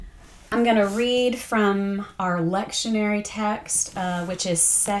I'm going to read from our lectionary text, which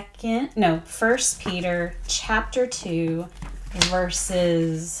is 1 Peter chapter 2,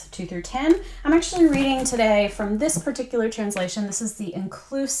 verses 2 through 10. I'm actually reading today from this particular translation. This is the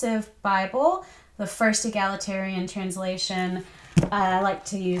Inclusive Bible, the First Egalitarian translation. I like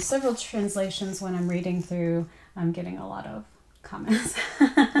to use several translations when I'm reading through. I'm getting a lot of comments.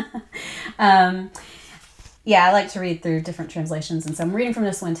 I like to read through different translations, and so I'm reading from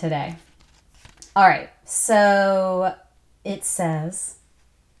this one today. All right, so it says,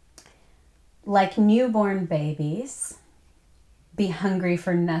 like newborn babies, be hungry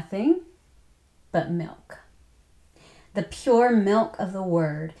for nothing but milk, the pure milk of the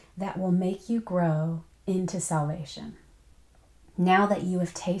word that will make you grow into salvation. Now that you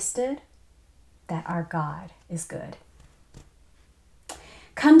have tasted that our God is good.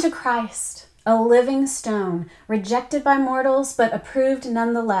 Come to Christ, a living stone, rejected by mortals, but approved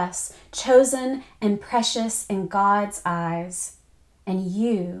nonetheless, chosen and precious in God's eyes, and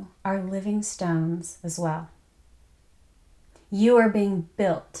you are living stones as well. You are being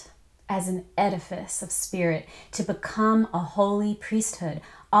built as an edifice of spirit to become a holy priesthood,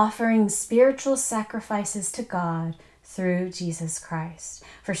 offering spiritual sacrifices to God through Jesus Christ.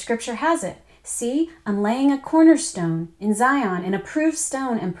 For Scripture has it, see, I'm laying a cornerstone in Zion, an approved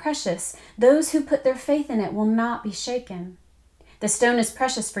stone and precious. Those who put their faith in it will not be shaken. The stone is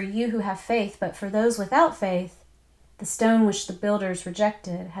precious for you who have faith, but for those without faith, the stone which the builders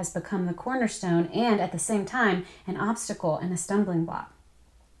rejected has become the cornerstone and, at the same time, an obstacle and a stumbling block.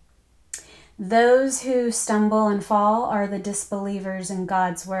 Those who stumble and fall are the disbelievers in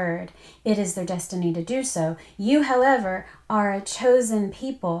God's word. It is their destiny to do so. You, however, are a chosen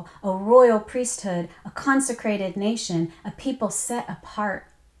people, a royal priesthood, a consecrated nation, a people set apart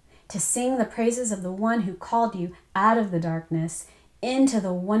to sing the praises of the one who called you out of the darkness into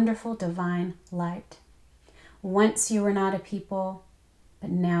the wonderful divine light. Once you were not a people, but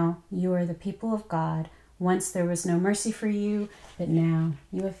now you are the people of God. Once there was no mercy for you, but now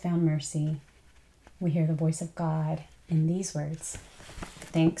you have found mercy. We hear the voice of God in these words.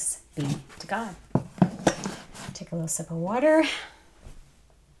 Thanks be to God. Take a little sip of water.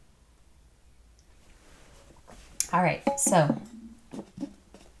 All right, so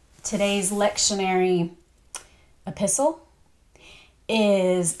today's lectionary epistle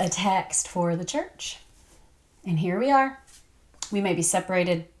is a text for the church. And here we are. We may be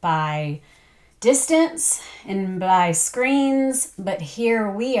separated by distance and by screens, but here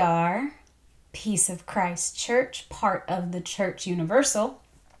we are, Peace of Christ Church, part of the Church Universal.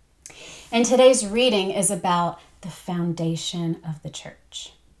 And today's reading is about the foundation of the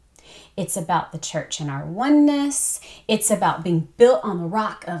church. It's about the church and our oneness. It's about being built on the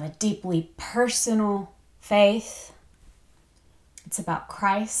rock of a deeply personal faith. It's about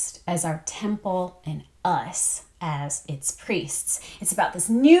Christ as our temple and us as its priests. It's about this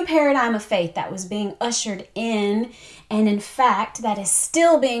new paradigm of faith that was being ushered in, and in fact, that is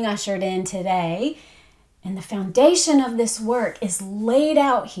still being ushered in today. And the foundation of this work is laid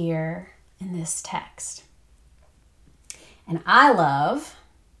out here in this text. And I love,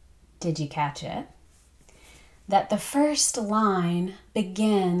 did you catch it, that the first line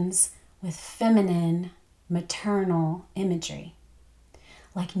begins with feminine, maternal imagery.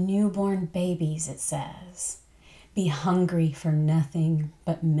 Like newborn babies, it says. Be hungry for nothing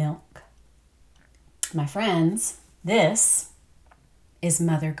but milk. My friends, this is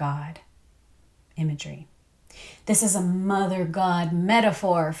Mother God imagery. This is a Mother God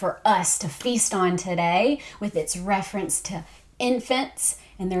metaphor for us to feast on today with its reference to infants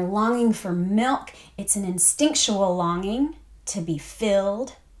and their longing for milk. It's an instinctual longing to be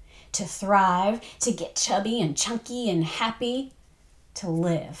filled, to thrive, to get chubby and chunky and happy, to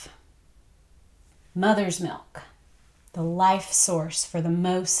live. Mother's milk, the life source for the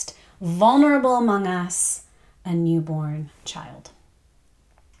most vulnerable among us, a newborn child.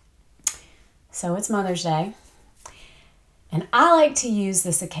 So it's Mother's Day, and I like to use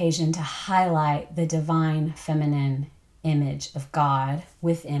this occasion to highlight the divine feminine image of God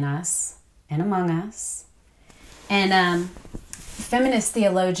within us and among us. And feminist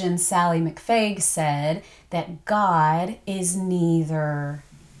theologian Sally McFague said that God is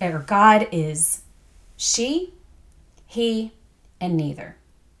she, he, and neither.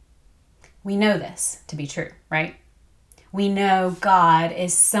 We know this to be true, right? We know God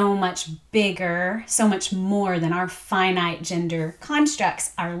is so much bigger, so much more than our finite gender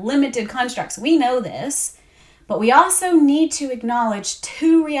constructs, our limited constructs. We know this, but we also need to acknowledge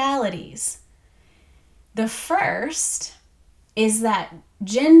two realities. The first is that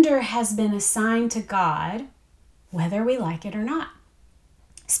gender has been assigned to God, whether we like it or not.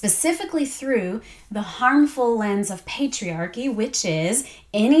 specifically through the harmful lens of patriarchy, which is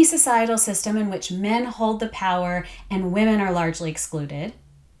any societal system in which men hold the power and women are largely excluded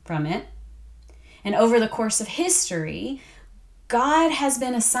from it. And over the course of history, God has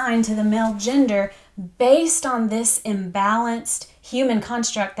been assigned to the male gender based on this imbalanced human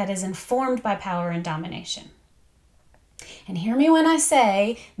construct that is informed by power and domination. And hear me when I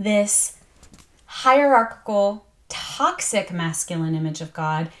say this hierarchical, toxic masculine image of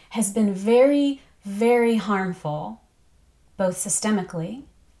God has been very, very harmful, both systemically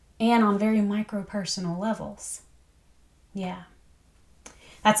and on very micro-personal levels. Yeah.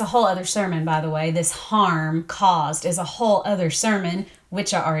 That's a whole other sermon, by the way. This harm caused is a whole other sermon,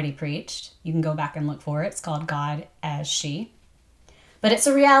 which I already preached. You can go back and look for it. It's called God as She. But it's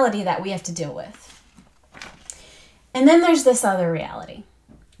a reality that we have to deal with. And then there's this other reality,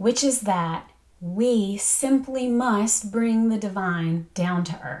 which is that we simply must bring the divine down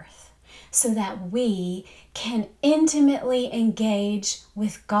to earth so that we can intimately engage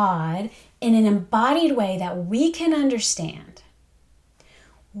with God in an embodied way that we can understand.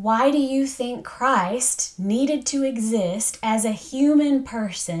 Why do you think Christ needed to exist as a human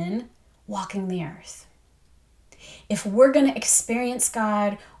person walking the earth? If we're going to experience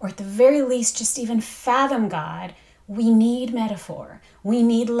God, or at the very least just even fathom God, we need metaphor, we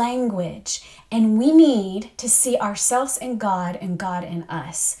need language, and we need to see ourselves in God and God in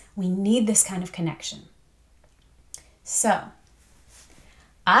us. We need this kind of connection. So,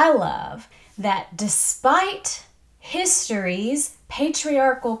 I love that despite history's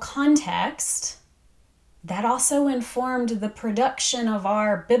patriarchal context, that also informed the production of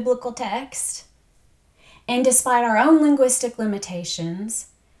our biblical text, and despite our own linguistic limitations,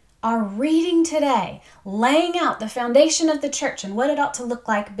 our reading today, laying out the foundation of the church and what it ought to look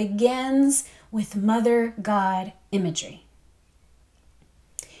like, begins with Mother God imagery.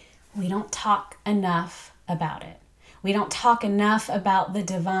 We don't talk enough about it. We don't talk enough about the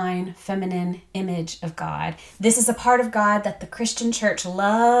divine feminine image of God. This is a part of God that the Christian church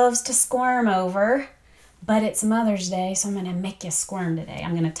loves to squirm over, but it's Mother's Day, so I'm going to make you squirm today.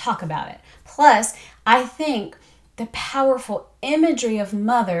 I'm going to talk about it. Plus, I think the powerful imagery of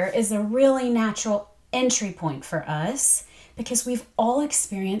mother is a really natural entry point for us because we've all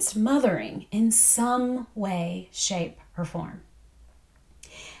experienced mothering in some way, shape, or form.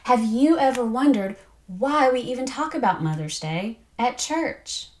 Have you ever wondered why we even talk about Mother's Day at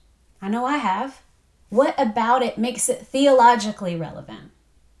church? I know I have. What about it makes it theologically relevant?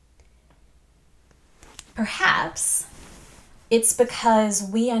 Perhaps it's because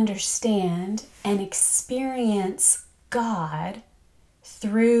we understand and experience God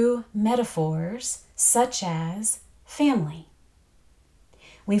through metaphors such as family.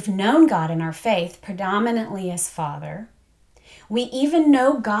 We've known God in our faith predominantly as Father. We even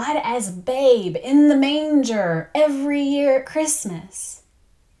know God as babe in the manger every year at Christmas.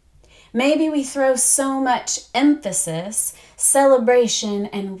 Maybe we throw so much emphasis, celebration,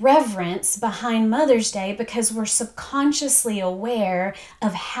 and reverence behind Mother's Day because we're subconsciously aware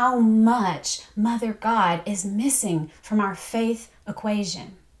of how much Mother God is missing from our faith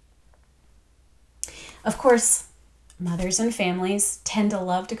equation. Of course, mothers and families tend to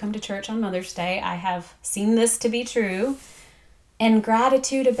love to come to church on Mother's Day. I have seen this to be true. And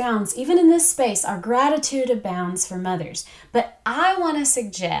gratitude abounds. Even in this space, our gratitude abounds for mothers. But I want to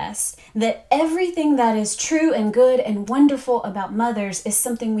suggest that everything that is true and good and wonderful about mothers is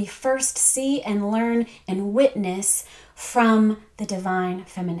something we first see and learn and witness from the divine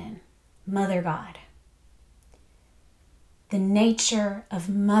feminine, Mother God. The nature of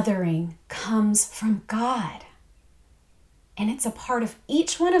mothering comes from God. And it's a part of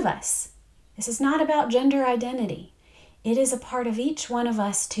each one of us. This is not about gender identity. It is a part of each one of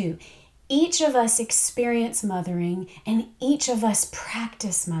us too. Each of us experience mothering, and each of us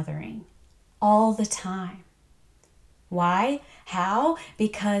practice mothering all the time. Why? How?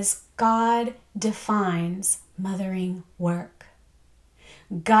 Because God defines mothering work.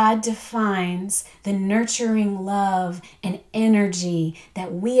 God defines the nurturing love and energy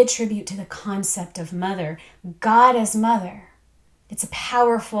that we attribute to the concept of mother. God as mother. It's a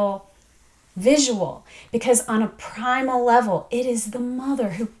powerful visual, because on a primal level, it is the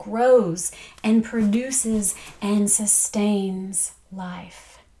mother who grows and produces and sustains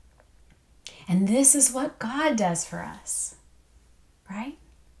life. And this is what God does for us, right?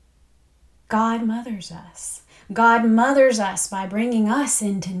 God mothers us. God mothers us by bringing us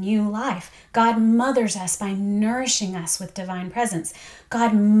into new life. God mothers us by nourishing us with divine presence.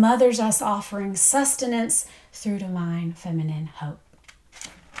 God mothers us offering sustenance through divine feminine hope.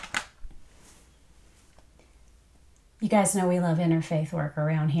 You guys know we love interfaith work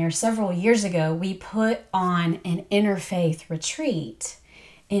around here. Several years ago, we put on an interfaith retreat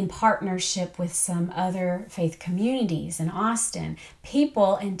in partnership with some other faith communities in Austin.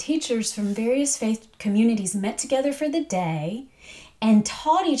 People and teachers from various faith communities met together for the day and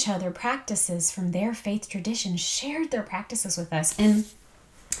taught each other practices from their faith tradition, shared their practices with us. And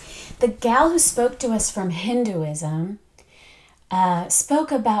the gal who spoke to us from Hinduism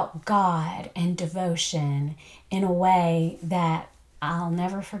spoke about God and devotion in a way that I'll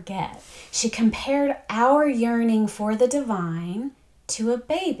never forget. She compared our yearning for the divine to a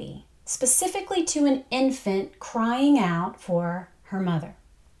baby, specifically to an infant crying out for her mother.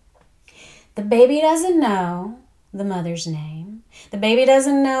 The baby doesn't know the mother's name. The baby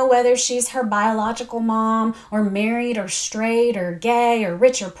doesn't know whether she's her biological mom or married or straight or gay or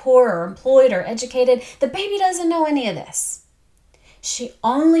rich or poor or employed or educated. The baby doesn't know any of this. She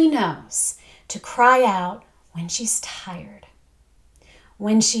only knows to cry out when she's tired,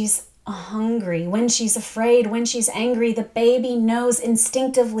 when she's hungry, when she's afraid, when she's angry. The baby knows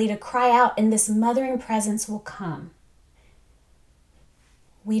instinctively to cry out, and this mothering presence will come.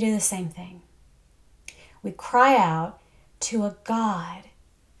 We do the same thing. We cry out to a God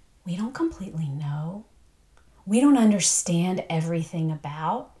we don't completely know, we don't understand everything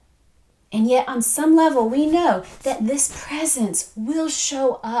about. And yet on some level, we know that this presence will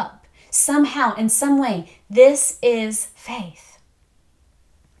show up somehow, in some way. This is faith.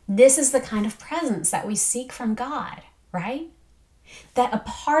 This is the kind of presence that we seek from God, right? That a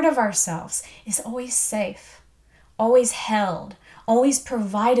part of ourselves is always safe, always held, always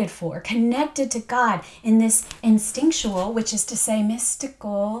provided for, connected to God in this instinctual, which is to say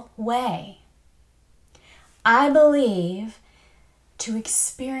mystical way. I believe to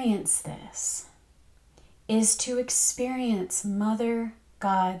experience this is to experience Mother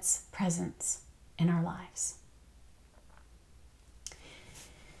God's presence in our lives.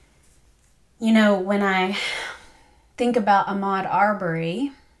 You know, when I think about Ahmaud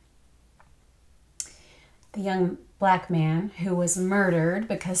Arbery, the young black man who was murdered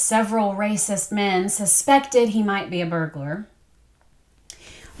because several racist men suspected he might be a burglar,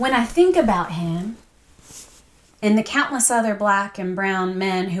 when I think about him and the countless other black and brown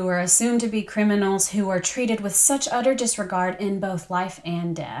men who are assumed to be criminals, who are treated with such utter disregard in both life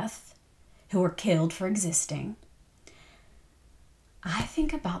and death, who were killed for existing, I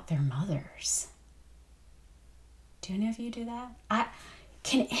think about their mothers. Do any of you do that?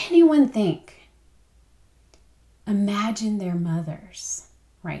 Can anyone imagine their mothers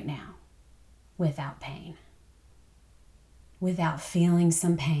right now without pain, without feeling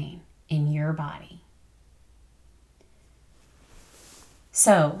some pain in your body?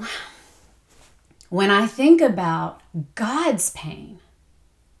 So, when I think about God's pain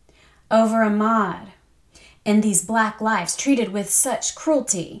over Ahmaud and these black lives treated with such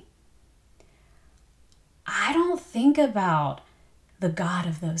cruelty, I don't think about the God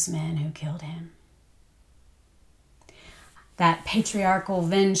of those men who killed him. That patriarchal,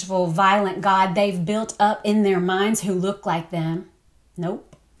 vengeful, violent God they've built up in their minds who look like them.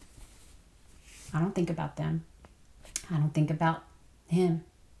 Nope. I don't think about them. I don't think about him.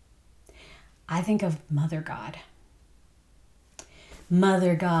 I think of Mother God.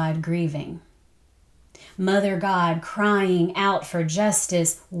 Mother God grieving. Mother God crying out for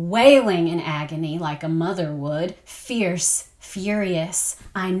justice, wailing in agony like a mother would, fierce, furious.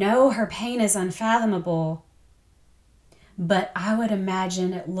 I know her pain is unfathomable, but I would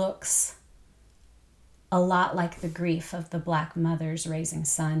imagine it looks a lot like the grief of the black mothers raising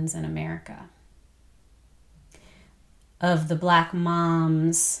sons in America. Of the black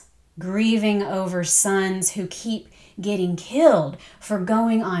moms grieving over sons who keep getting killed for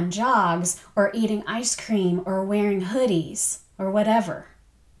going on jogs or eating ice cream or wearing hoodies or whatever.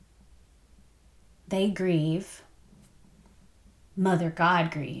 They grieve. Mother God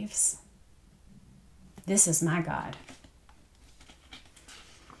grieves. This is my God.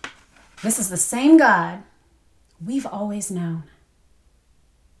 This is the same God we've always known.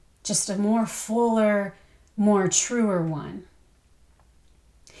 Just a more fuller, more truer one.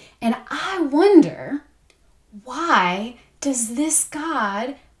 And I wonder, why does this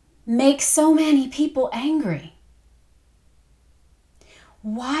God make so many people angry?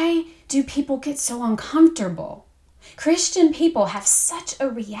 Why do people get so uncomfortable? Christian people have such a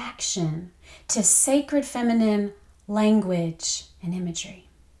reaction to sacred feminine language and imagery.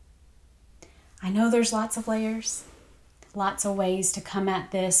 I know there's lots of layers, lots of ways to come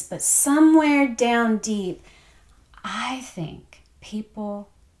at this, but somewhere down deep, I think people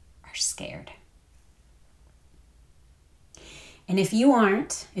are scared. And if you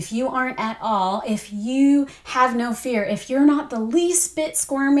aren't at all, if you have no fear, if you're not the least bit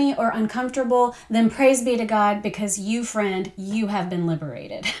squirmy or uncomfortable, then praise be to God, because you, friend, you have been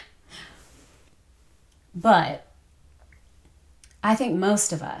liberated. But I think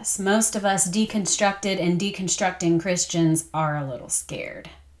most of us deconstructed and deconstructing Christians are a little scared.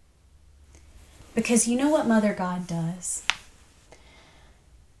 Because you know what Mother God does?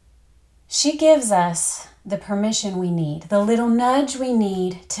 She gives us the permission we need, the little nudge we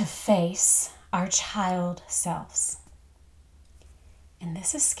need to face our child selves. And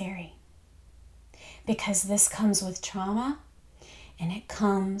this is scary, because this comes with trauma and it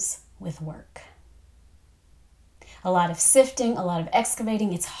comes with work. A lot of sifting, a lot of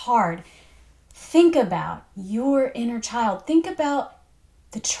excavating. It's hard. Think about your inner child. Think about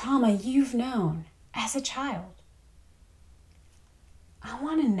the trauma you've known as a child. I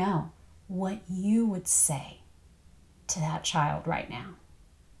want to know what you would say to that child right now,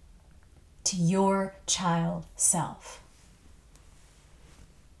 to your child self.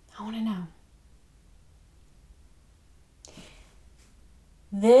 I want to know.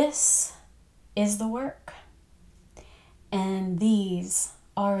 This is the work, and these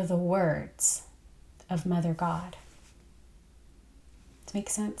are the words of Mother God. Does that make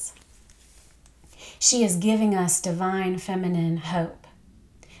sense? She is giving us divine feminine hope.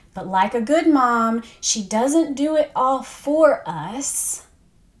 But like a good mom, she doesn't do it all for us.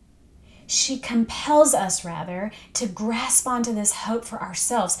 She compels us, rather, to grasp onto this hope for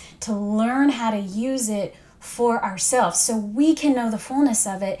ourselves, to learn how to use it for ourselves so we can know the fullness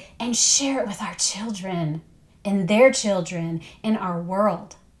of it and share it with our children and their children in our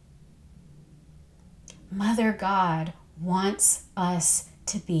world. Mother God wants us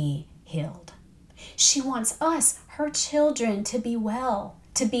to be healed. She wants us, her children, to be well,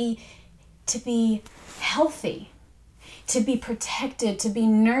 to be healthy, to be protected, to be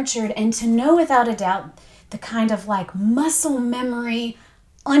nurtured, and to know without a doubt the kind of like muscle memory,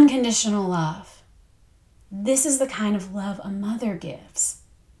 unconditional love. This is the kind of love a mother gives.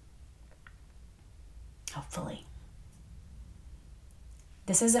 Hopefully.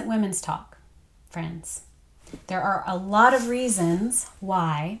 This isn't women's talk, friends. There are a lot of reasons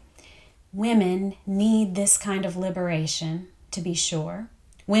why women need this kind of liberation, to be sure.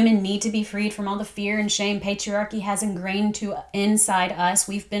 Women need to be freed from all the fear and shame patriarchy has ingrained inside us.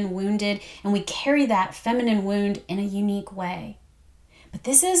 We've been wounded, and we carry that feminine wound in a unique way. But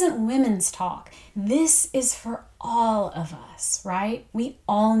this isn't women's talk. This is for all of us, right? We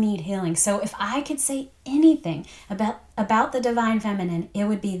all need healing. So if I could say anything about the divine feminine, it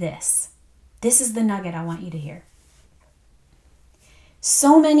would be this. This is the nugget I want you to hear.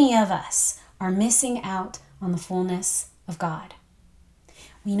 So many of us are missing out on the fullness of God.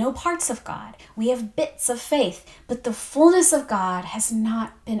 We know parts of God. We have bits of faith, but the fullness of God has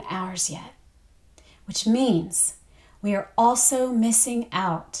not been ours yet, which means we are also missing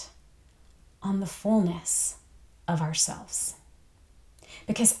out on the fullness of ourselves.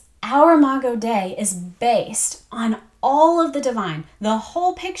 Because our Imago Dei is based on all of the divine, the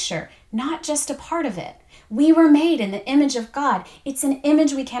whole picture, not just a part of it. We were made in the image of God. It's an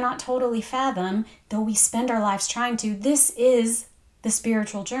image we cannot totally fathom, though we spend our lives trying to. This is the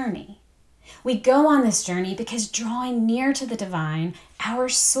spiritual journey. We go on this journey because drawing near to the divine, our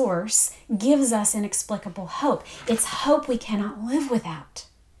source, gives us inexplicable hope. It's hope we cannot live without.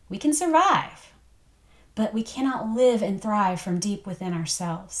 We can survive, but we cannot live and thrive from deep within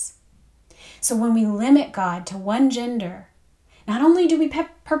ourselves. So when we limit God to one gender, not only do we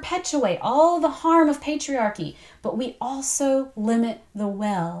perpetuate all the harm of patriarchy, but we also limit the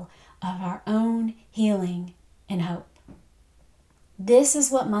well of our own healing and hope. This is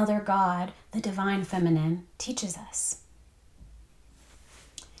what Mother God, the divine feminine, teaches us.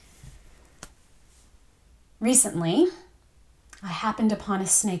 Recently, I happened upon a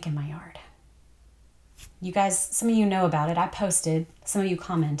snake in my yard. You guys, some of you know about it. I posted, some of you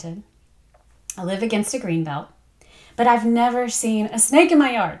commented. I live against a green belt, but I've never seen a snake in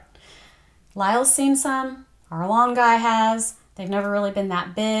my yard. Lyle's seen some, our lawn guy has. They've never really been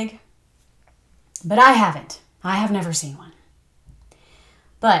that big, but I haven't. I have never seen one.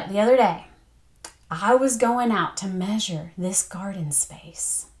 But the other day, I was going out to measure this garden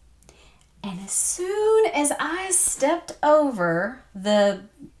space. And as soon as I stepped over the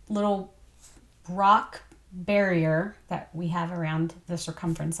little rock barrier that we have around the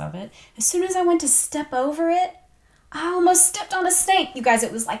circumference of it, as soon as I went to step over it, I almost stepped on a snake. You guys,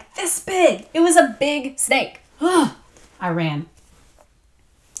 it was like this big. It was a big snake. I ran.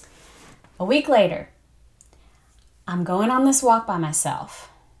 A week later, I'm going on this walk by myself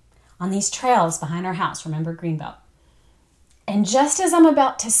on these trails behind our house. Remember Greenbelt. And just as I'm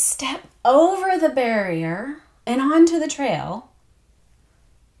about to step over the barrier and onto the trail,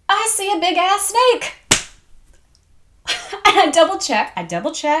 I see a big ass snake. And I double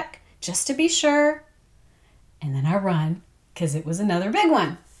check just to be sure. And then I run because it was another big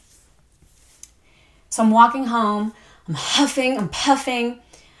one. So I'm walking home, I'm huffing, I'm puffing.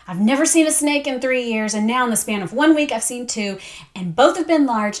 I've never seen a snake in 3 years, and now in the span of 1 week I've seen 2, and both have been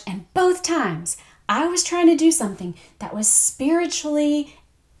large, and both times I was trying to do something that was specifically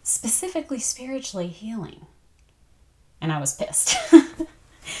spiritually healing. And I was pissed.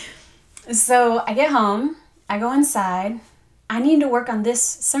 So I get home, I go inside, I need to work on this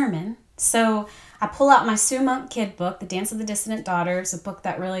sermon. So I pull out my Sue Monk Kid book, The Dance of the Dissident Daughter. It's a book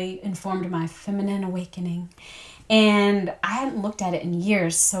that really informed my feminine awakening. And I hadn't looked at it in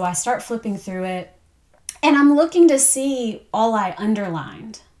years, so I start flipping through it. And I'm looking to see all I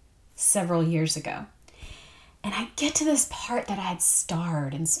underlined several years ago. And I get to this part that I had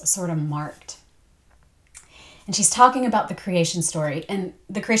starred and sort of marked. And she's talking about the creation story. And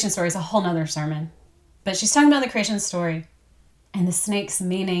the creation story is a whole nother sermon. But she's talking about the creation story and the snake's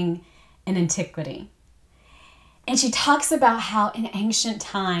meaning in antiquity. And she talks about how in ancient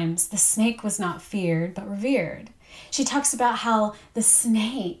times the snake was not feared but revered. She talks about how the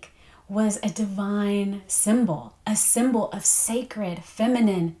snake was a divine symbol, a symbol of sacred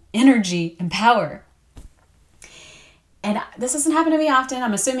feminine energy and power. And this doesn't happen to me often.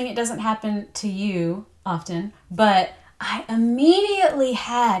 I'm assuming it doesn't happen to you often, but I immediately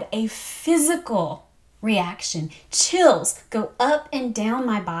had a physical reaction. Chills go up and down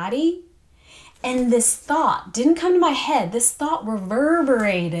my body. And this thought didn't come to my head. This thought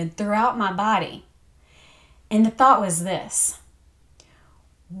reverberated throughout my body. And the thought was this: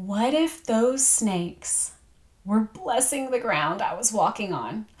 what if those snakes were blessing the ground I was walking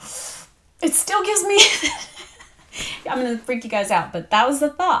on? It still gives me... I'm going to freak you guys out, but that was the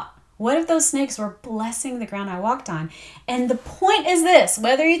thought. What if those snakes were blessing the ground I walked on? And the point is this,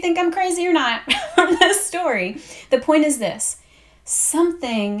 whether you think I'm crazy or not from this story, the point is this: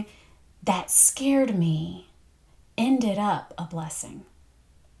 something that scared me ended up a blessing.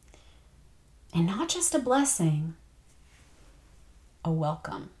 And not just a blessing, a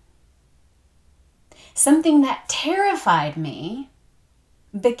welcome. Something that terrified me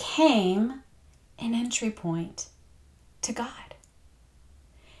became an entry point to God.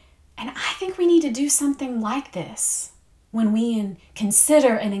 And I think we need to do something like this when we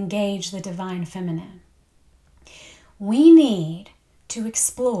consider and engage the divine feminine. We need to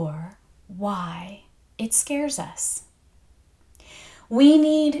explore why it scares us. We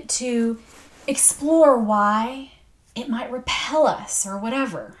need to explore why it might repel us or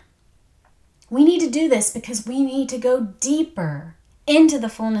whatever. We need to do this because we need to go deeper into the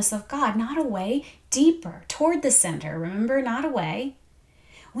fullness of God, not away, deeper toward the center. Remember, not away.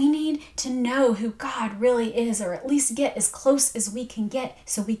 We need to know who God really is, or at least get as close as we can get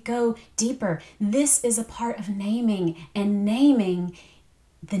so we go deeper. This is a part of naming, and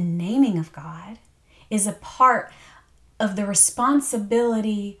the naming of God is a part of the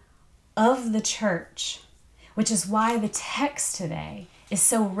responsibility of the church, which is why the text today is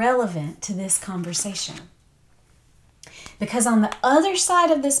so relevant to this conversation. Because on the other side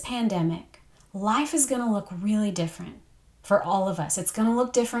of this pandemic, life is going to look really different for all of us. It's going to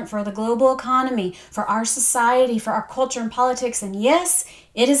look different for the global economy, for our society, for our culture and politics. And yes,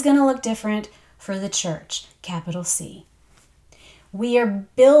 it is going to look different for the church, capital C. We are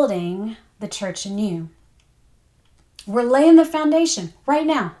building the church anew. We're laying the foundation right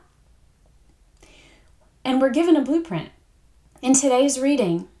now. And we're given a blueprint in today's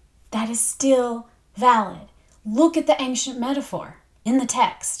reading that is still valid. Look at the ancient metaphor in the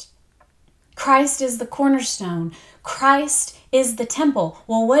text. Christ is the cornerstone. Christ is the temple.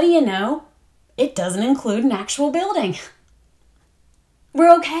 Well, what do you know? It doesn't include an actual building.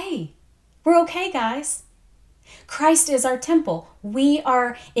 We're okay. We're okay, guys. Christ is our temple. We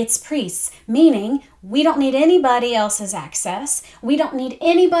are its priests, meaning we don't need anybody else's access. We don't need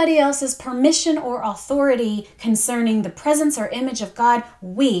anybody else's permission or authority concerning the presence or image of God.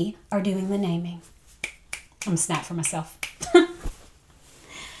 We are doing the naming. I'm going to snap for myself.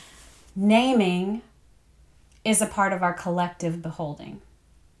 Naming is a part of our collective beholding.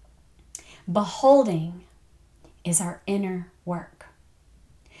 Beholding is our inner work.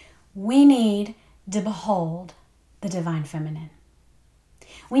 We need to behold the divine feminine.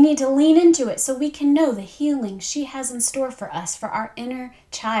 We need to lean into it so we can know the healing she has in store for us, for our inner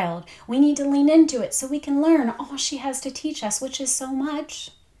child. We need to lean into it so we can learn all she has to teach us, which is so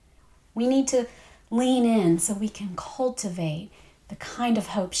much. We need to lean in so we can cultivate the kind of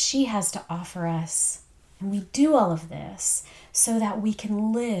hope she has to offer us And we do all of this so that we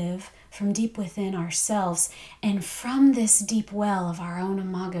can live from deep within ourselves, and from this deep well of our own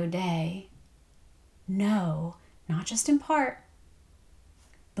Imago Dei, know, not just in part,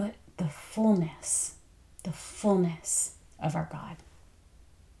 but the fullness of our God.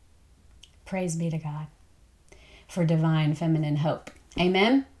 Praise be to God for divine feminine hope.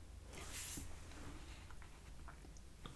 Amen.